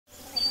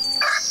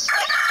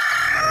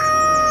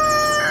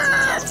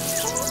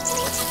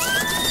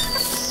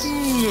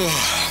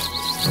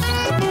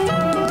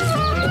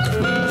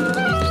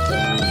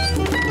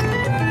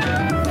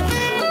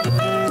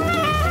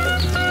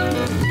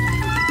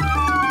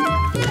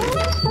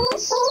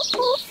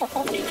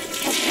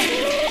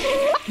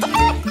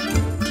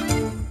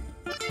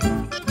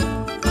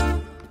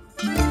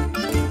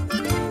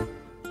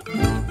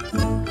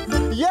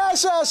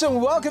Awesome,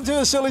 welcome to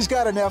Vasili's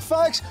garden. Now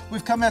folks,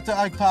 we've come out to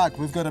Oak Park.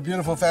 We've got a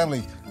beautiful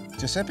family.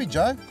 Giuseppe,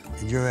 Joe?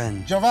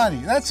 Giovanni.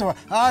 Giovanni, that's the one.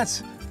 Ah,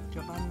 it's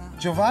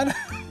Giovanna.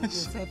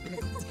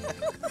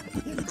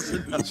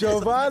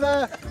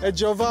 Giovanna?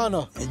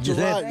 Giovanna and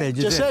Giovanni.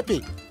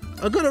 Giuseppe.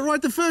 I got it right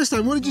the first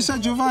time. What did you say,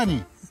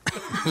 Giovanni?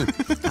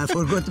 I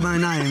forgot my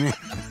name.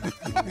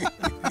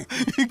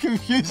 You're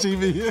confusing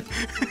me.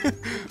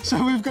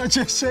 So we've got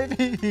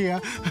Giuseppe here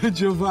and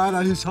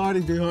Giovanna who's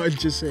hiding behind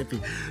Giuseppe.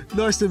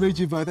 Nice to meet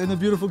you both. And the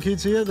beautiful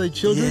kids here, they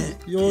children? Yeah,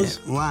 yours?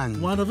 yeah, one.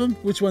 One of them?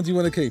 Which one do you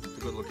want to keep?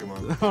 The good looking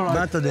one. All right.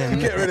 Both of them.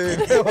 Get rid of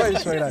him. Go away,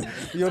 sweetheart.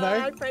 Your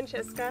name? Hi,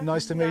 Francesca.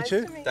 Nice to meet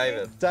you.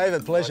 David.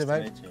 David, pleasure,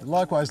 Nice mate. to meet you.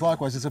 Likewise,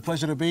 likewise. It's a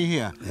pleasure to be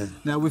here. Yes.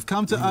 Now, we've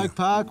come to Oak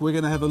Park. We're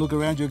going to have a look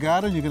around your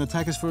garden. You're going to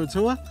take us for a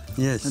tour?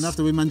 Yes. And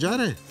after we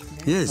mangiare?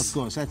 Yes. Of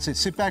course, that's it.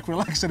 Sit back,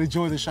 relax, and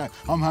enjoy the show.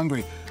 I'm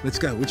hungry. Let's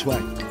go. Which way?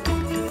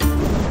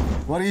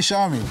 What are you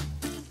showing me?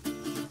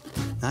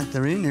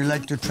 Nectarine, you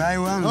like to try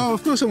one? Oh,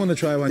 of course I want to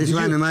try one. This Did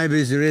one you... maybe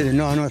is ready.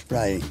 No, no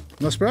spray.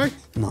 No spray?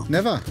 No.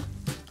 Never?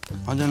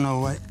 I don't know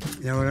why.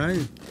 Yeah, all right.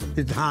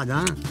 It's hard,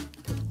 huh?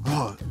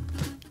 Oh,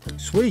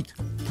 sweet.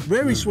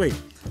 Very sweet.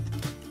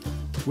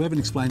 We haven't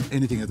explained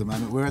anything at the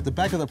moment. We're at the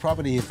back of the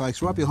property here,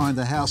 folks, right behind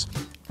the house.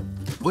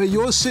 Where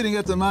you're sitting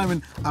at the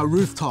moment are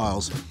roof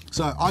tiles.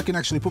 So I can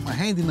actually put my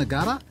hand in the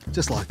gutter,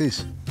 just like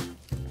this.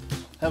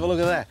 Have a look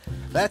at that.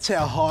 That's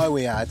how high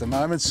we are at the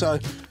moment. So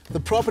the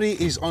property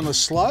is on a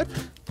slope,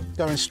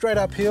 going straight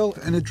uphill,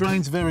 and it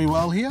drains very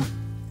well here.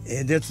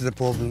 Yeah, that's the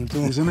problem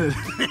too. Isn't it?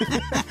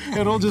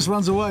 It all just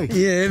runs away.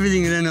 Yeah,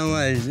 everything ran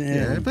away.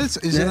 Yeah, but,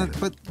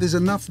 but there's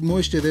enough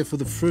moisture there for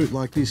the fruit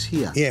like this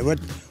here. Yeah, what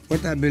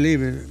I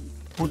believe is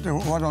put the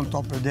water on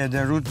top of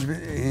the roots.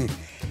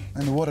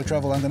 And the water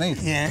travel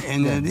underneath. Yeah,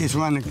 and this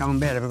one come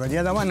better because the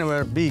other one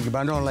were big, but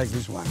I don't like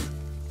this one.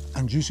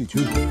 And juicy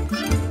too.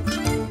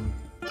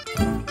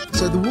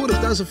 So the water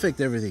does affect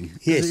everything.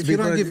 Yes, if you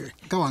don't give,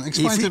 go on,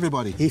 explain to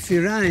everybody. If it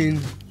rain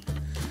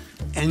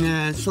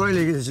and soil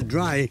is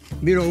dry,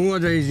 bit of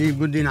water is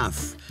good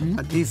enough.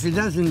 But if it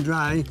doesn't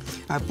dry,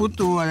 I put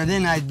the water,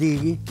 then I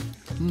dig.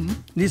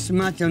 This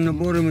much on the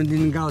bottom and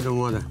didn't go the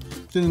water.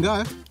 Didn't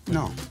go?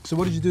 No. So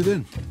what did you do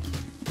then?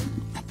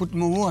 I put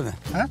more water.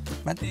 Huh?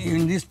 But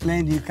in this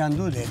plant you can't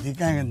do that. You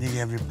can't dig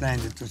every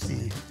plant to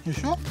see. You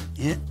sure?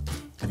 Yeah.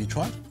 Have you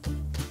tried?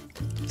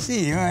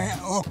 See,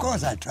 of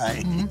course I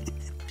try.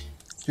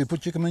 Do you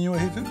put chicken manure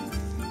here too?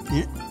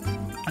 Yeah.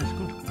 That's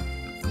good.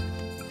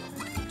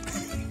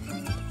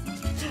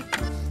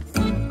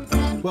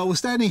 Well, we're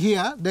standing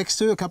here next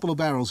to a couple of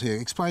barrels here.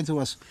 Explain to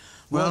us,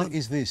 Well, what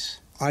is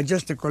this? I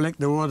just collect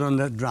the water on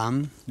the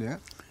drum. Yeah.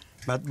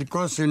 But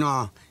because,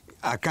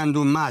 I can't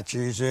do much,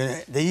 it's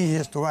the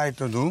easiest way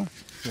to do.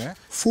 Yeah.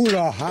 Full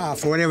or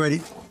half, whatever it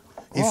is.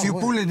 If you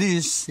pull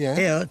this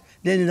out,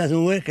 then it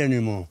doesn't work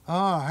anymore.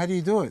 Oh, how do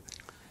you do it?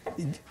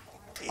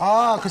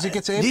 Oh, because it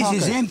gets air This pocket.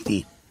 is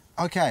empty.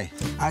 Okay.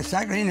 I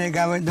suck in, I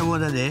got the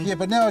water there. Yeah,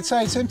 but now it's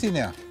saying it's empty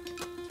now.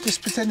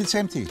 Just pretend it's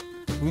empty.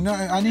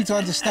 I need to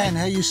understand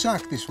how you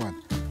suck this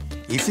one.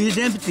 If it's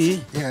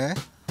empty, Yeah.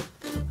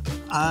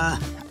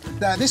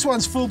 Now, this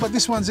one's full, but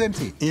this one's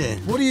empty. Yeah.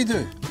 What do you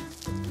do?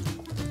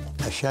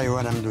 I'll show you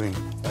what I'm doing.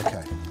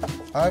 Okay.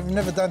 I've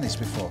never done this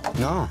before.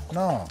 No?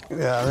 No.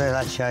 Yeah,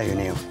 let's show you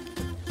now.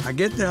 I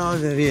get the out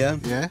of here.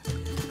 Yeah?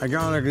 I go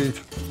like this.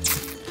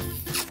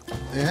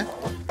 Yeah?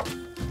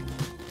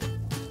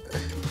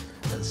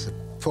 That's a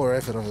poor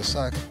effort of a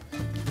suck.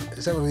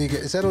 Is that all you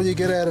get? Is that all you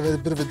get out of a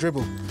bit of a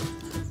dribble?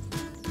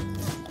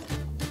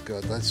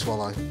 God, don't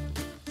swallow.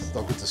 It's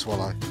not good to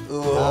swallow.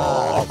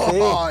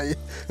 See?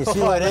 You see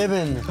what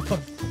happened?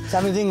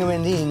 Something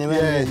went in.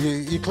 Yeah,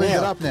 you cleaned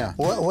it up now.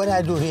 What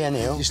I do here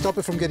now, You stop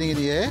it from getting in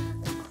the air.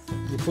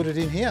 You put it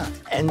in here.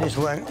 and this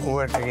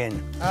work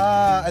again.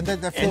 Ah, and then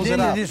that And fills it then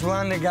up. this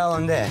one go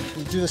on there.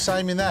 You do the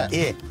same in that.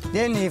 Yeah.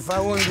 Then if I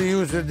want to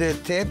use the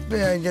tap,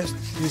 I just,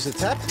 Use the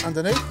tap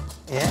underneath.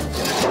 yeah.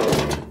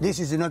 This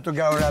is not to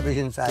go rubbish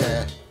inside.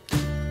 Yeah.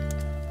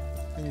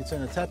 Then you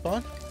turn the tap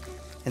on.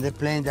 And the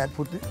plant I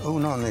put, oh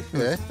no, no.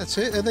 Yeah, that's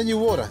it. And then you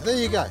water. There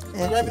you go.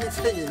 Yeah. Grab it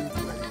for you.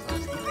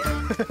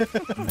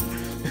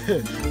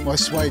 My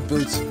suede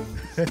boots.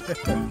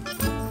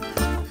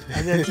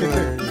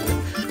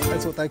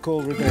 That's what they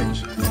call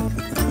revenge.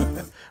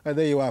 And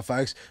there you are,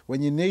 folks.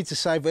 When you need to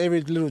save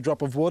every little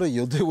drop of water,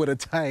 you'll do what it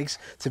takes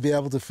to be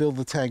able to fill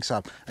the tanks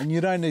up. And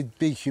you don't need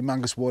big,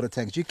 humongous water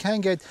tanks. You can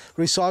get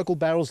recycled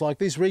barrels like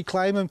this,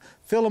 reclaim them,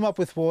 fill them up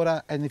with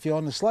water, and if you're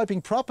on a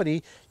sloping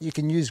property, you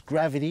can use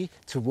gravity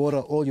to water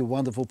all your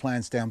wonderful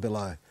plants down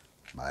below.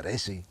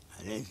 Maresi.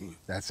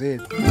 That's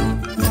it.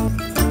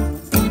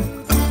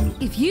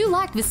 If you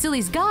like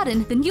Vasili's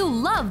Garden, then you'll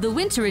love the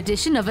winter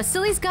edition of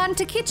Vasili's Garden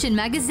to Kitchen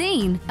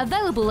magazine.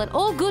 Available at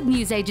all good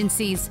news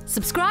agencies.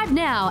 Subscribe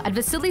now at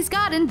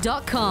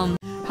vasilisgarden.com.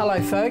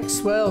 Hello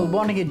folks, well,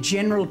 wanting a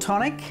general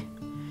tonic,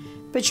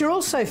 but you're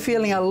also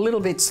feeling a little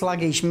bit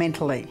sluggish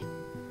mentally.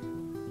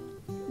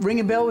 Ring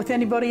a bell with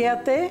anybody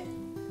out there?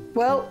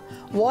 Well,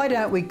 why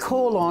don't we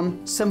call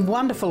on some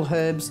wonderful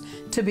herbs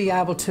to be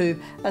able to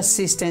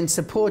assist and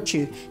support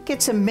you,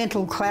 get some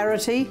mental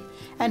clarity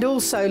and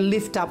also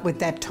lift up with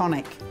that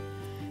tonic.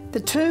 The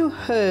two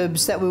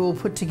herbs that we will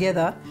put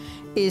together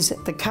is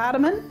the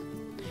cardamom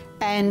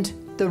and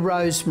the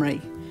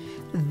rosemary.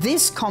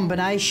 This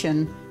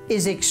combination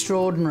is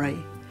extraordinary.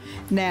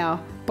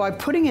 Now, by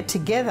putting it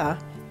together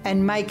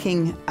and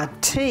making a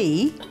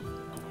tea,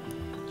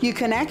 you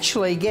can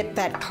actually get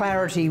that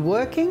clarity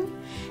working.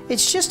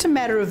 It's just a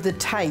matter of the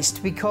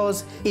taste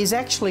because it's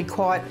actually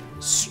quite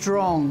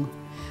strong.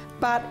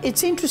 But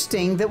it's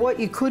interesting that what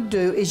you could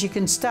do is you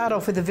can start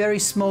off with a very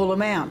small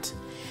amount.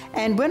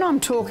 And when I'm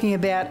talking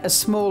about a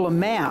small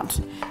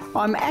amount,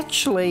 I'm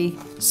actually,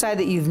 say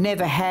that you've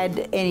never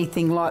had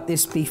anything like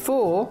this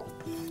before,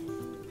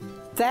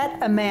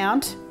 that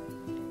amount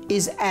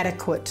is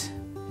adequate.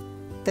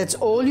 That's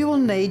all you will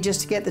need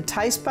just to get the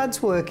taste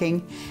buds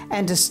working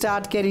and to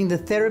start getting the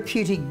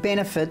therapeutic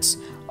benefits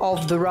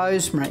of the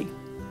rosemary.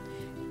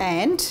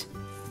 And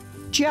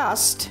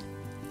just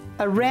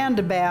around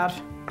about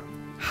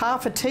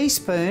half a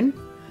teaspoon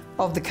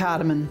of the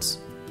cardamoms.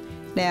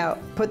 Now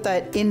put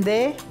that in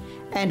there,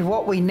 and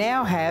what we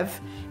now have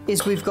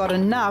is we've got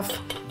enough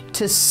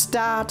to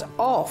start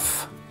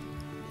off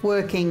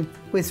working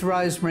with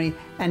rosemary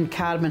and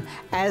cardamom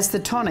as the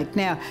tonic.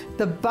 Now,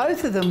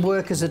 both of them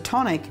work as a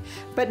tonic,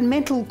 but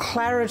mental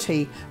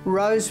clarity,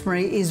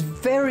 rosemary is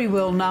very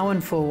well known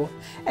for,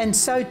 and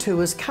so too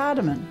is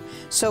cardamom.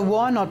 So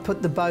why not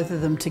put the both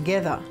of them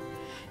together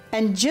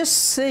and just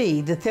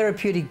see the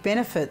therapeutic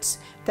benefits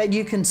that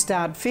you can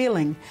start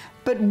feeling.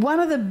 But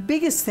one of the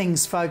biggest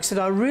things, folks, that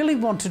I really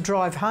want to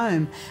drive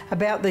home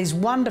about these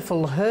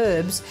wonderful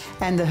herbs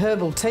and the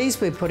herbal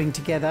teas we're putting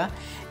together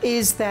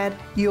is that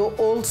you're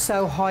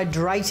also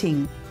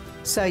hydrating.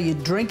 So you're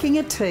drinking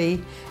a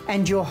tea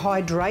and you're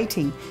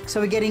hydrating.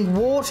 So we're getting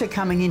water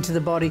coming into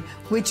the body,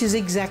 which is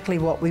exactly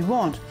what we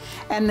want.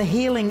 And the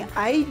healing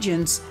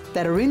agents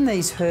that are in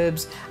these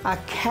herbs are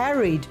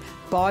carried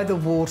by the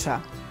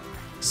water.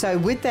 So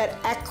with that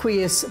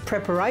aqueous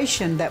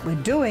preparation that we're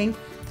doing,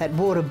 that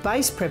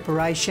water-based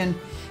preparation,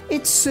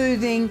 it's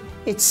soothing,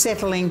 it's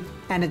settling,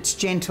 and it's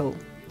gentle.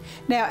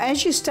 Now,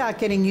 as you start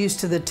getting used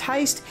to the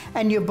taste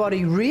and your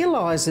body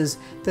realises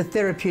the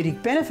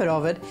therapeutic benefit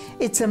of it,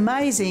 it's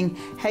amazing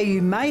how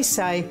you may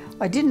say,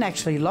 I didn't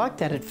actually like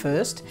that at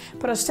first,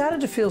 but I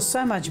started to feel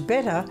so much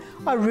better,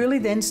 I really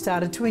then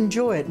started to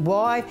enjoy it.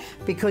 Why?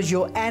 Because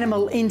your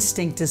animal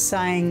instinct is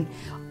saying,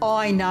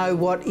 I know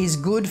what is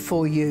good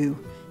for you.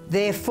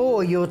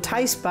 Therefore, your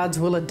taste buds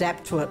will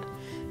adapt to it.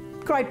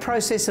 Great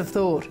process of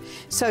thought.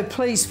 So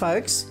please,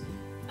 folks,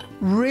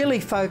 really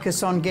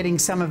focus on getting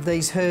some of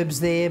these herbs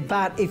there,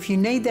 but if you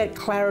need that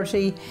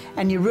clarity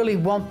and you really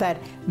want that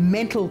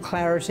mental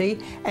clarity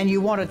and you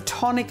want a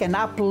tonic, an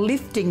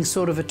uplifting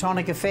sort of a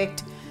tonic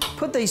effect,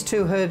 put these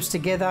two herbs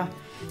together.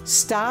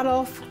 Start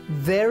off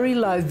very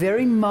low,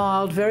 very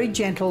mild, very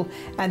gentle,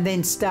 and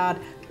then start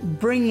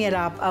bringing it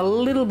up a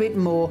little bit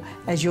more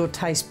as your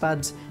taste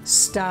buds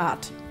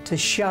start to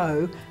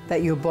show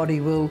that your body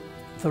will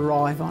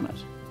thrive on it.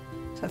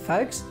 So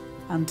folks,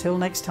 until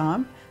next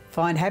time,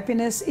 find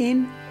happiness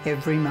in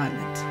every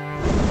moment.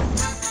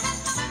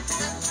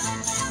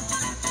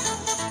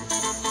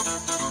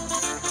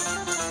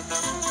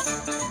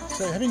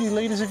 So how many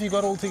litres have you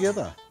got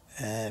altogether?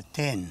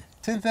 10.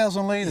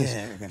 10,000 litres.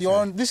 Yeah, You're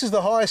on, this is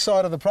the high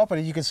side of the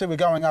property. You can see we're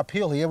going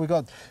uphill here. We've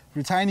got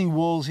retaining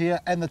walls here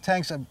and the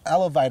tanks are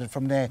elevated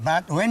from there.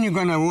 But when you're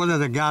going to water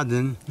the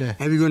garden, Yeah.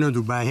 are you going to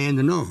do by hand?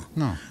 No.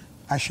 No.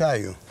 I'll show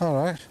you. All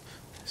right.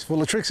 It's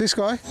full of tricks, this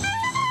guy.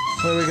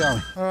 Where are we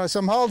going? All right, so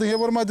I'm holding here.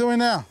 What am I doing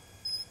now?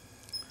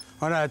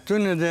 All right,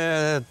 turn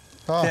the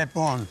tap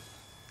on.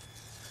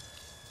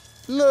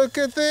 Look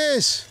at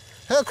this.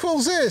 How cool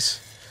is this?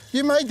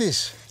 You made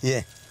this.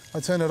 Yeah. I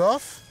turn it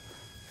off.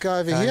 Go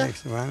over here.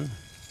 Next one.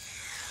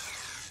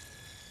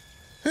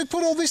 Who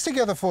put all this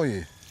together for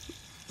you?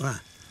 What?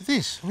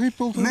 This? Who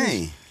built all Me.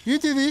 this? You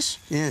did this?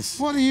 Yes.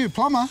 What are you,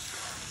 plumber?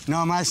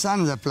 No, my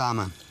son's a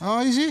plumber. Oh,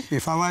 is he?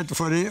 If I work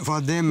for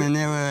them, I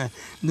never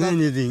do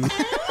anything.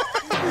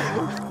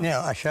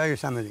 Now, I'll show you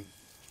something.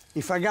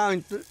 If I go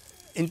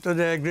into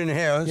the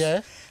greenhouse,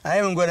 Yeah. I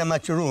haven't got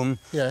much room.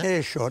 Yeah.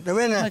 Very short.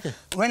 When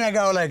I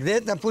go like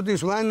that, I put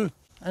this one,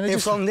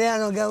 and from there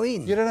I'll go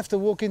in. You don't have to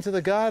walk into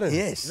the garden.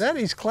 Yes. That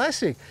is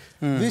classic.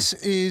 This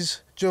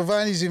is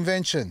Giovanni's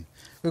invention.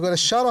 We've got a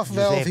shut-off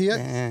valve here.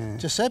 Yeah.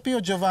 Giuseppe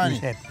or Giovanni?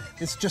 Giuseppe.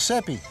 It's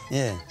Giuseppe.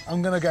 Yeah.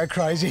 I'm going to go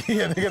crazy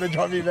here. They're going to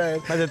drive me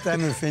mad. By the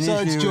time we finish, So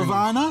it's you-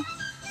 Giovanna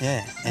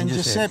Yeah. and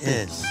Giuseppe.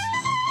 Yes.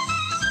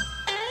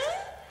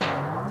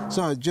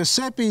 So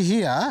Giuseppe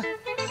here.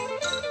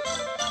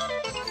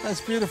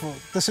 That's beautiful.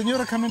 The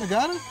Signora come in the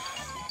garden?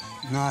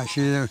 No,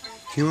 she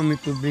want me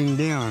to bring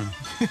down,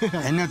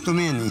 and not too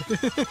many.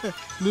 A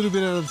little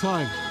bit at a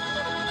time.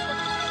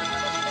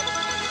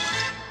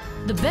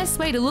 The best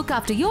way to look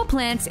after your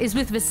plants is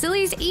with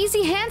Vasili's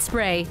Easy Hand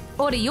Spray.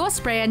 Order your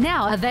sprayer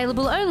now,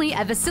 available only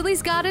at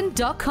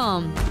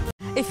vasilisgarden.com.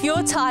 If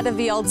you're tired of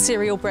the old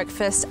cereal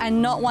breakfast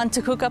and not want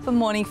to cook up a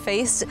morning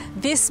feast,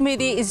 this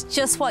smoothie is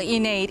just what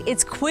you need.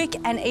 It's quick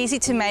and easy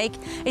to make,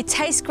 it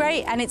tastes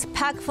great, and it's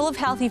packed full of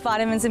healthy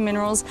vitamins and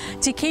minerals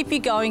to keep you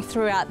going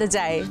throughout the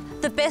day.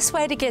 The best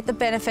way to get the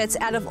benefits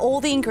out of all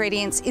the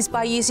ingredients is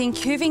by using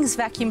Kuving's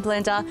vacuum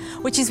blender,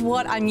 which is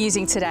what I'm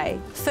using today.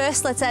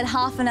 First, let's add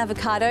half an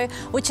avocado,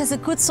 which has a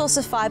good source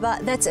of fibre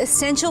that's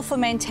essential for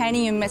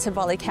maintaining your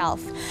metabolic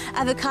health.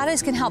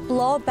 Avocados can help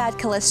lower bad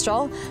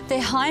cholesterol,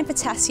 they're high in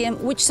potassium,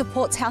 which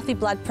supports healthy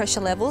blood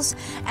pressure levels,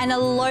 and are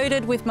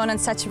loaded with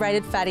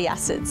monounsaturated fatty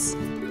acids.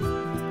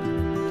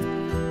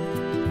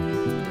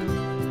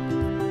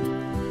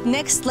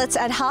 Next, let's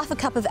add half a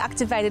cup of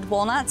activated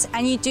walnuts,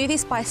 and you do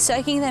this by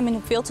soaking them in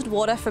filtered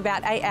water for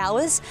about 8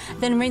 hours,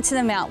 then rinsing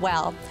them out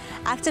well.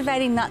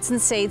 Activating nuts and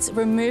seeds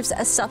removes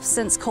a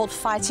substance called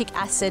phytic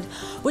acid,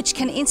 which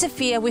can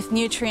interfere with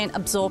nutrient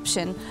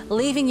absorption,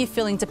 leaving you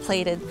feeling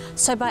depleted.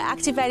 So by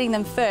activating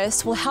them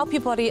first will help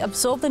your body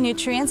absorb the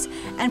nutrients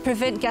and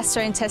prevent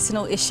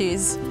gastrointestinal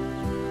issues.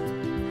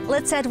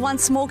 Let's add 1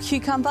 small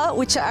cucumber,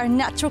 which are a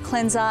natural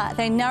cleanser.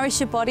 They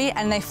nourish your body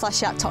and they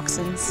flush out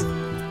toxins.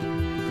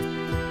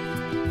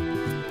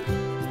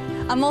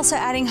 I'm also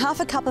adding half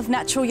a cup of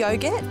natural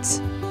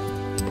yogurt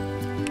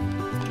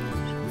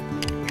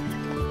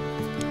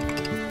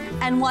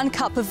and 1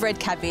 cup of red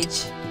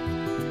cabbage.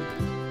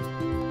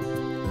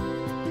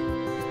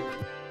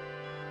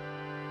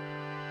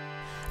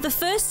 The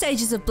first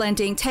stages of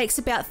blending takes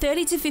about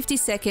 30 to 50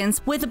 seconds,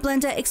 where the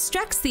blender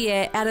extracts the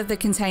air out of the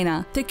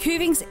container. The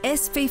Kuving's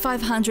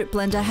SV500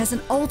 blender has an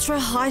ultra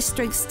high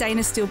strength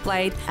stainless steel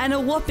blade and a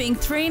whopping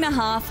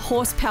 3.5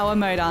 horsepower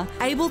motor,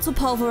 able to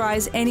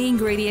pulverize any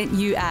ingredient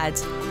you add.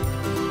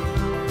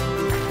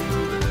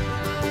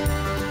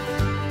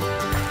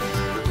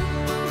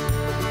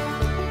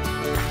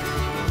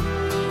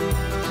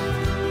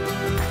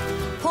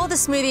 Pour the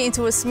smoothie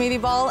into a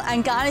smoothie bowl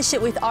and garnish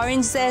it with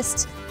orange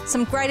zest,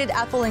 some grated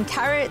apple and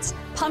carrots,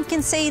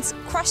 pumpkin seeds,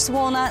 crushed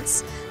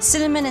walnuts,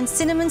 cinnamon and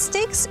cinnamon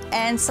sticks,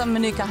 and some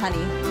manuka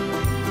honey.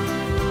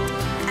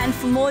 And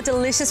for more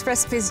delicious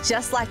recipes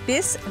just like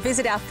this,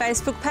 visit our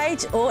Facebook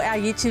page or our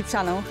YouTube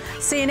channel.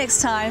 See you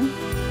next time.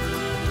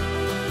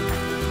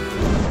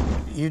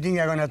 You think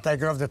I'm gonna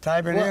take off the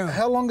type in Well, here?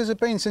 how long has it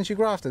been since you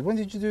grafted? When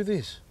did you do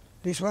this?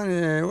 This one,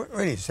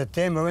 when is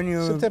September? When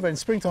you September, in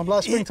springtime,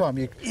 last springtime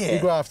you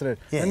grafted it.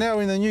 Yeah. And now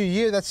in the new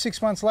year, that's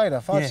 6 months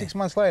later, 6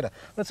 months later.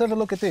 Let's have a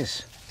look at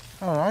this.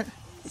 All right.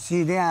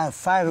 see, there are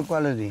 5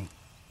 quality.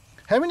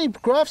 How many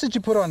grafts did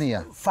you put on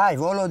here?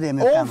 5, all of them.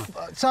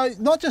 So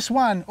not just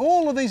one,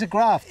 all of these are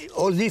grafts.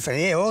 All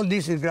different, yeah, all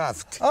this is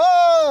graft.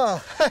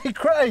 Oh, hey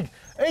Craig,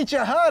 eat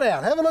your heart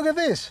out. Have a look at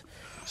this.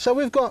 So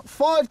we've got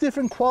 5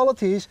 different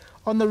qualities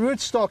on the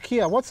rootstock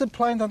here. What's the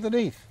plant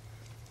underneath?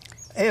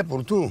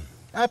 Apple too.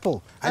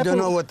 Apple. I don't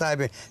know what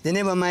type. They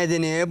never made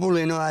any apple,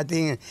 you know. I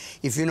think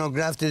if you know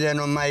grafted, they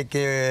don't make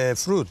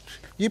fruit.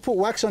 You put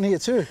wax on here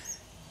too?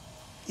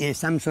 Yeah,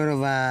 some sort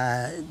of,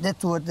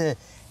 that's what,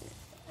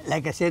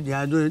 like I said,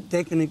 I do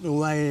technically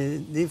why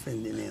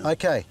different, you know.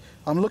 Okay,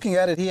 I'm looking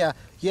at it here.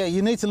 Yeah,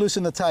 you need to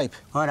loosen the tape.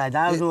 All right,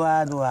 I'll do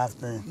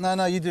after.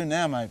 No, you do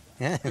now, mate.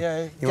 Yeah?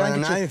 Yeah. You go want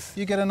and a get knife?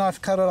 You get a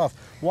knife, cut it off.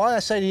 Why I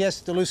say he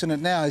has to loosen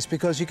it now is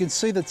because you can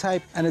see the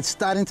tape and it's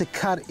starting to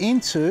cut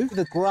into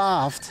the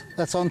graft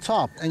that's on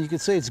top. And you can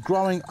see it's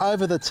growing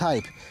over the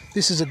tape.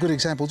 This is a good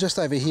example just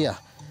over here.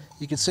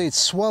 You can see it's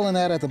swollen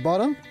out at the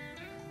bottom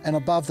and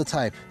above the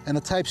tape. And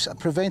the tape's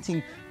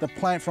preventing the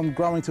plant from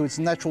growing to its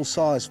natural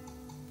size.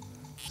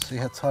 See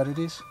how tight it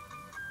is?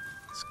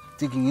 It's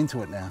digging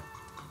into it now.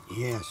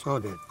 Yeah, I saw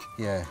that.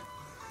 Yeah,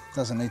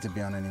 doesn't need to be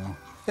on anymore.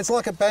 It's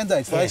like a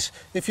Band-Aid face.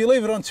 Yeah. If you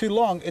leave it on too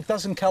long, it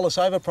doesn't callus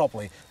over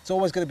properly. It's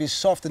always going to be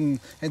soft and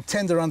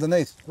tender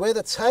underneath. Where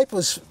the tape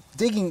was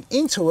digging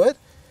into it,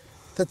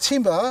 the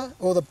timber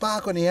or the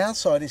bark on the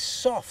outside is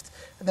soft.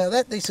 Now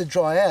that needs to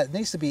dry out. It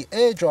needs to be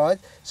air dried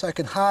so it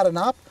can harden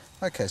up.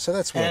 Okay, so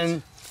that's what.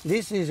 And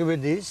this is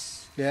with this.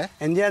 Yeah.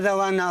 And the other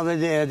one over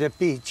there, the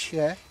peach,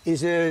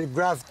 is a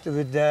graft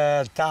with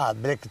the tar,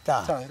 black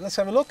tar. So let's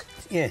have a look.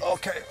 Yeah.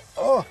 Okay.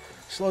 Oh,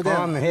 slow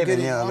down. I'm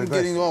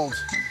getting old.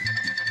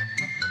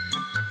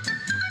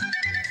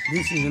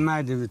 This is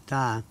made with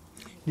tar.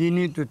 You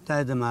need to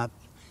tie them up.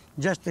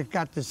 Just to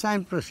cut the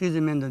same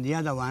procedure of the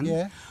other one.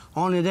 Yeah.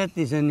 Only that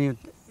is a new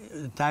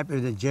type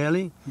of the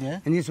jelly. Yeah.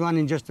 And this one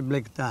is just a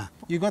black tar.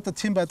 You got the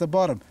timber at the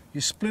bottom.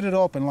 You split it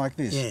open like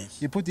this.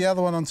 Yes. You put the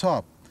other one on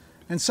top.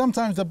 And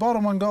sometimes the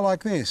bottom one go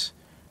like this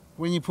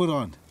when you put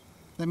on.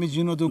 That means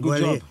you not do a good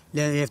job.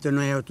 Then you have to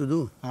know how to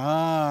do.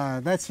 Ah,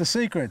 that's the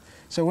secret.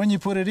 So when you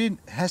put it in,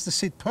 it has to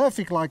sit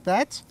perfect like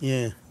that.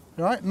 Yeah.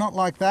 Right? Not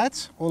like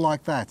that or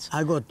like that.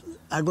 I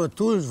got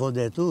tools for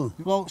that too.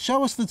 Well,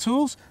 show us the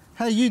tools.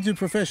 How you do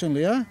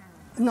professionally, huh?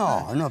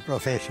 No, not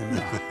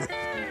professional.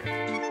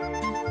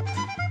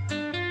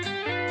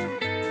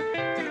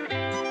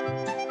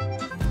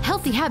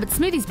 Healthy Habit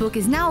Smoothies book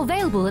is now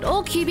available at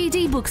all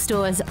QBD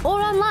bookstores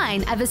or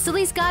online at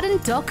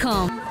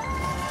vasilisgarden.com.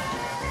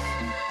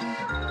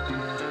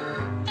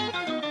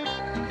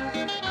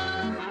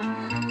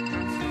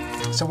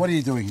 So what are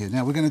you doing here?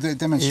 Now we're going to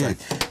demonstrate.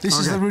 Yeah. This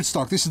is Okay. the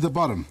rootstock. This is the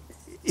bottom.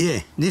 Yeah,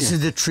 this is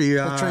the tree.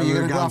 The tree you're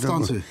going to graft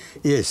onto.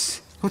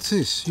 Yes. What's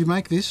this? You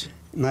make this?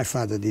 My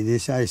father did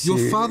this.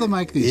 Your father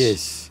make this?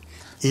 Yes.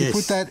 Yes. You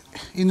put that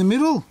in the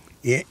middle?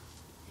 Yeah.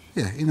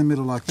 Yeah, in the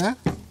middle like that.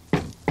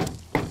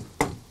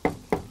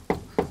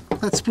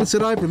 That splits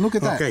it open. Look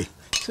at that. Okay.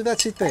 So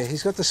that's it there.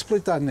 He's got the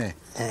split done there.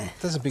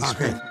 That's a big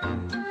split.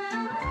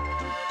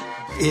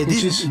 Yeah,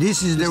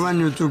 this is the one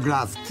you to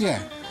graft.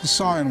 Yeah, the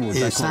cyanwood.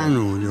 Yeah, they call it.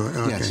 cyanwood.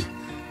 Okay. Yes.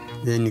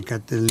 Then you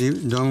cut the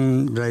leaf.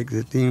 Don't break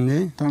the thing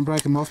there. Don't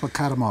break them off, but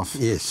cut them off.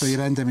 Yes. So you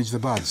don't damage the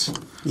buds.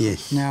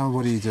 Yes. Now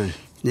what do?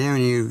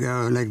 Then you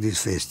go like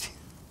this first.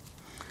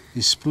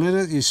 You split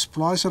it, you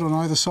splice it on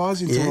either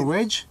sides into a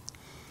wedge.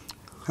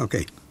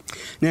 Okay.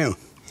 Now,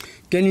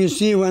 can you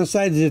see one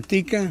side is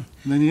thicker?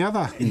 And then the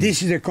other.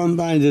 This is the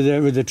combined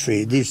with the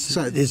tree. This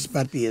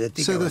part here, the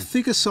thicker So the one.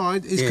 thicker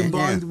side is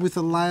combined with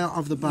a layer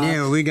of the bark.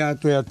 Yeah, we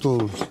got to our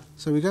tools.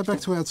 So we go back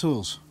to our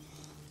tools.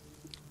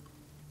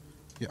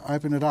 You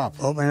open it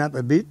up. Open up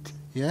a bit.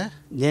 Yeah?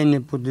 Then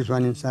you put this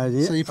one inside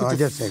here. So you put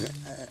just a second.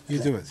 You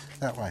do it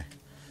that way.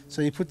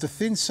 So you put the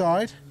thin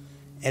side.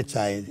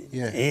 Outside.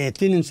 Yeah.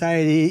 Thin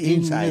inside,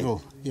 In inside. the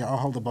middle. Yeah, I'll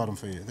hold the bottom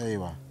for you. There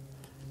you are.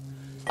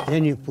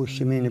 Then you push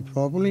them in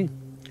properly.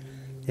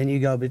 Then you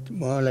go a bit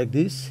more like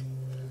this.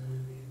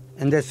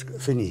 And that's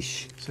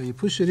finished. So you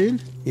push it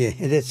in. Yeah,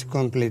 that's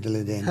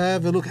completely then.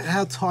 Have a look at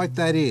how tight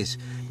that is.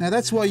 Now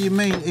that's why you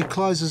mean it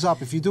closes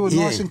up. If you do it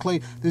nice and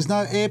clean, there's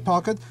no air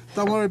pocket.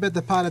 Don't worry about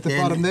the part at the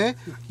bottom there.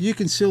 You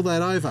can seal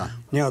that over.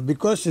 Now,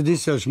 because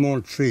this is a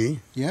small tree,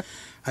 Yep.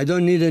 I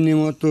don't need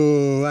anymore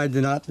to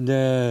widen up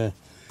the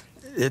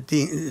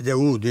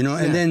wood, you know.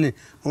 And then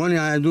only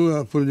I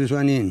do put this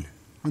one in.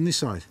 On this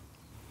side.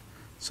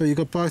 So you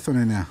got both on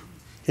there now.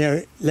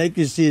 Yeah, like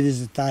you see,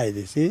 this is tied,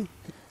 you see?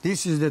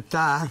 This is the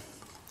tar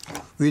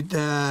with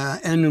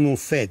animal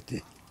fat,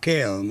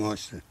 kale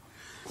mostly.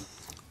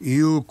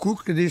 You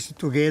cook this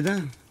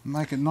together.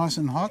 Make it nice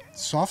and hot,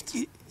 soft.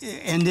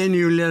 And then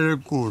you let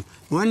it cool.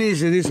 One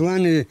is this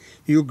one,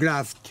 you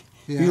graft.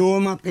 Yeah. You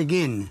warm up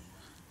again.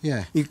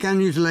 Yeah. You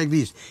can use like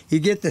this. You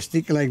get the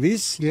stick like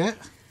this. Yeah.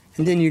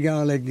 And then you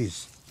go like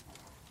this.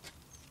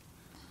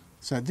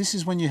 So this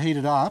is when you heat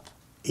it up.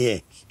 Yeah.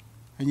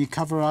 And you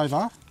cover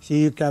over.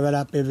 See, you cover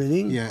up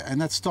everything. Yeah, and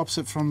that stops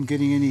it from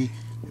getting any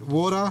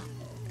water,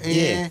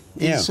 air,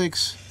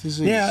 insects,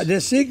 disease. Yeah,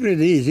 the secret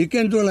is you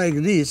can do like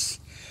this,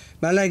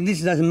 but like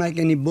this doesn't make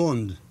any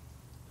bond.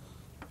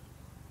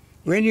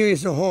 When you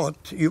is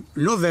hot, you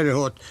not very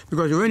hot,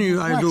 because when you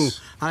I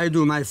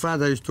do. My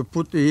father used to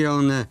put here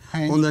on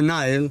the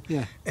Nile,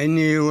 and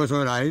it was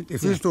all right.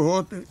 If it's too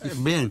hot,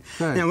 burn.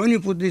 Right. Now when you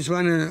put this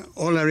one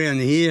all around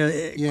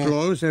here,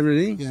 close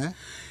everything,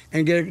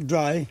 and get it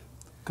dry,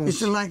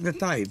 it's like the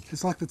tape.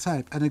 It's like the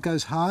tape, and it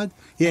goes hard.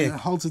 Yeah, and it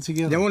holds it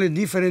together. The only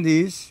difference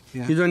is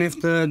you don't have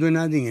to do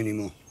nothing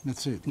anymore.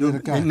 That's it. Let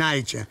it go.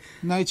 Nature.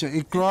 Nature.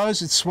 It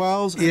grows, it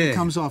swells, and it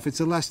comes off. It's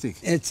elastic.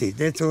 That's it.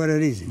 That's what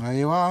it is. There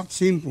you are.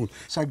 Simple.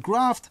 So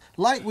graft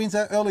late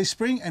winter, early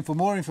spring, and for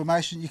more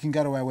information, you can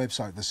go to our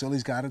website,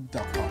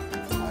 vasilisgarden.com.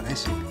 Oh,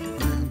 that's it.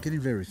 I'm getting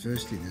very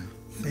thirsty now.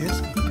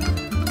 Yes.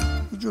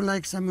 Would you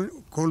like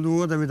some cold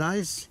water with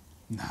ice?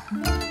 No.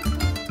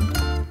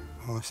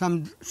 Or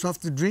some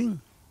soft drink?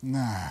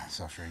 Nah,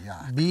 soft drink,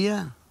 yeah.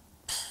 Beer?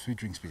 Who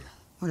drinks beer?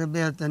 What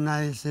about a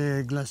nice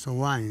glass of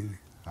wine?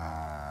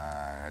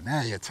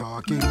 Now you're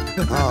talking.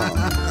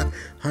 Oh.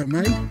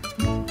 Homemade?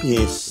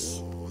 Yes.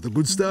 Oh, the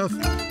good stuff?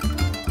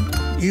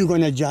 You're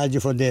gonna judge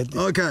for that.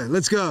 Okay,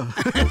 let's go.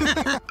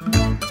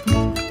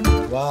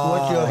 Wow.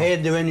 Watch your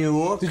head when you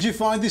walk. Did you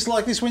find this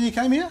like this when you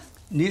came here?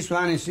 This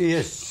one is,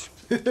 yes.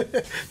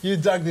 You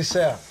dug this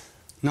out?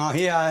 No,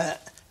 here,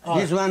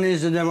 this one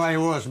is the way it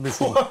was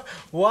before.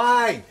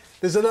 Why?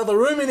 There's another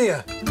room in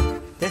here.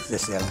 That's the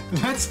cellar.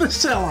 That's the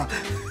cellar.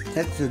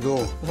 That's the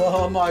door.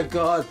 Oh my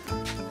God.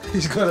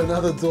 He's got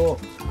another door.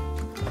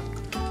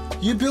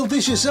 You built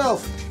this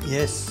yourself?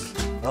 Yes.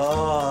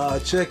 Oh,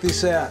 check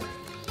this out.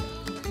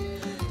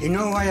 You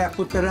know why I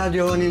put the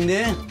radio on in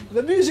there?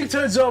 The music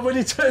turns on when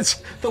he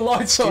turns the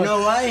lights on. You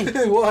know why?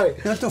 Why?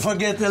 Not to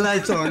forget the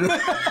lights on.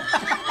 Look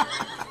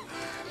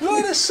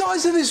at the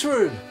size of this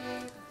room.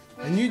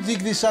 And you dig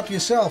this up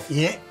yourself?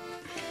 Yeah.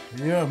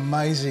 You're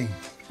amazing.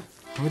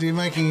 What are you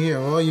making here?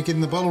 Oh, you're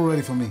getting the bottle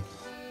ready for me.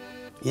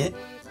 Yeah.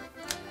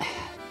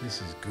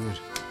 This is good.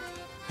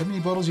 How many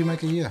bottles you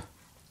make a year?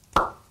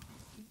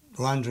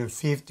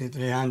 250,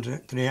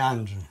 300.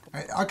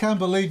 I can't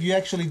believe you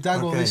actually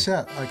dug all this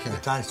out. Okay. The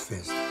taste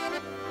first.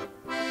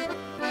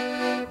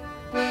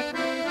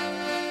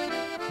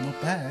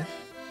 Not bad.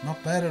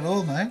 Not bad at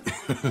all, mate.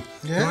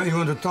 Yeah? You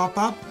want to top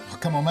up? Oh,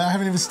 come on, man. I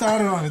haven't even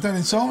started on it. Don't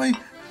insult me.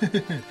 You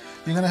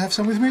going to have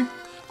some with me?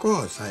 Of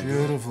course I do.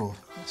 Beautiful.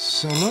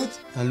 Salute.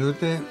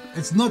 Salute.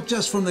 It's not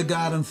just from the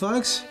garden,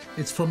 folks.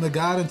 It's from the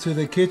garden to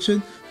the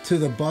kitchen, to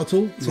the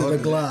bottle, to the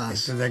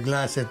glass. To the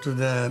glass and to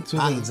the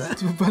panza.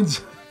 To the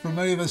panza. From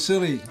me,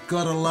 Vasili.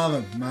 Gotta love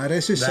him.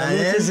 Maresi,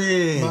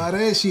 Maresi.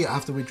 Maresi.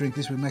 After we drink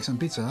this, we make some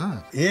pizza,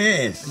 huh?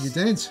 Yes. You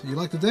dance? You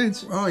like to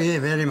dance? Oh, yeah,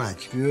 very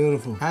much.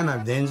 Beautiful. I'm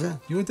a dancer.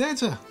 You're a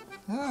dancer?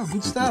 Oh,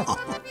 good stuff.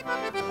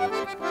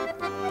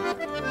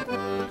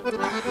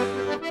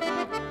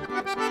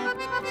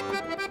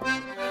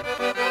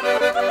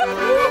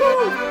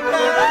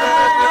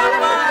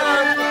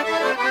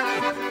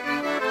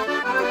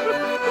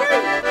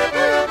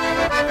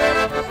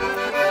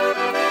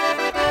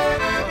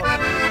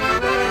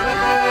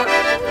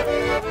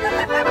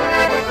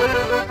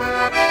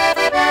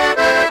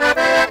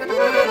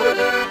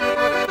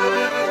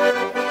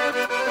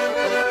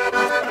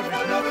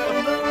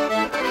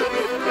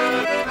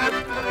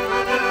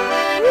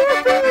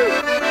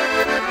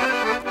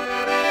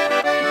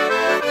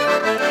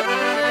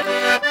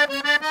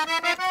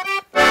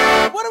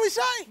 What do we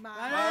say?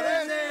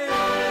 Maresi.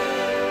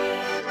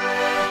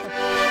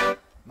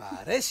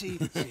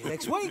 Maresi. See you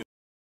next week.